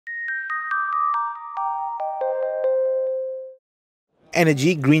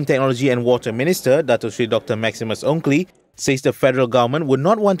Energy, Green Technology and Water Minister, Dato Sri Dr. Maximus Ongkli, says the federal government would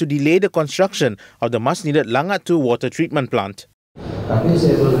not want to delay the construction of the much-needed Langat 2 water treatment plant. Tapi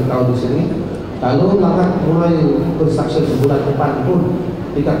saya beritahu di sini, kalau Langat mulai construction sebulan depan pun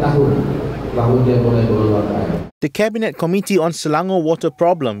 3 tahun, baru dia mulai mengeluarkan air. The Cabinet Committee on Selangor Water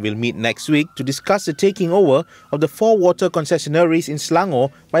Problem will meet next week to discuss the taking over of the 4 water concessionaires in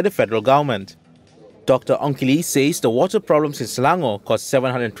Selangor by the federal government. Dr. Ongkli says the water problems in Selangor caused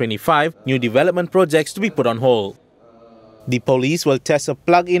 725 new development projects to be put on hold. The police will test a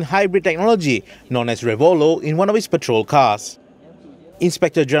plug-in hybrid technology known as Revolo in one of its patrol cars.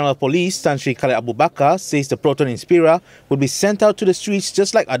 Inspector General of Police Tan Sri Khalid Abu Bakar says the Proton Inspira would be sent out to the streets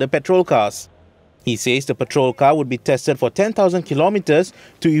just like other patrol cars. He says the patrol car would be tested for 10,000 kilometers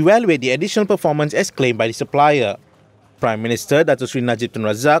to evaluate the additional performance as claimed by the supplier. Prime Minister Dato Sri Najib Tun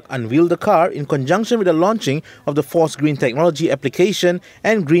Razak unveiled the car in conjunction with the launching of the Force Green Technology application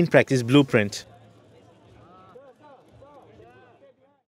and Green Practice Blueprint.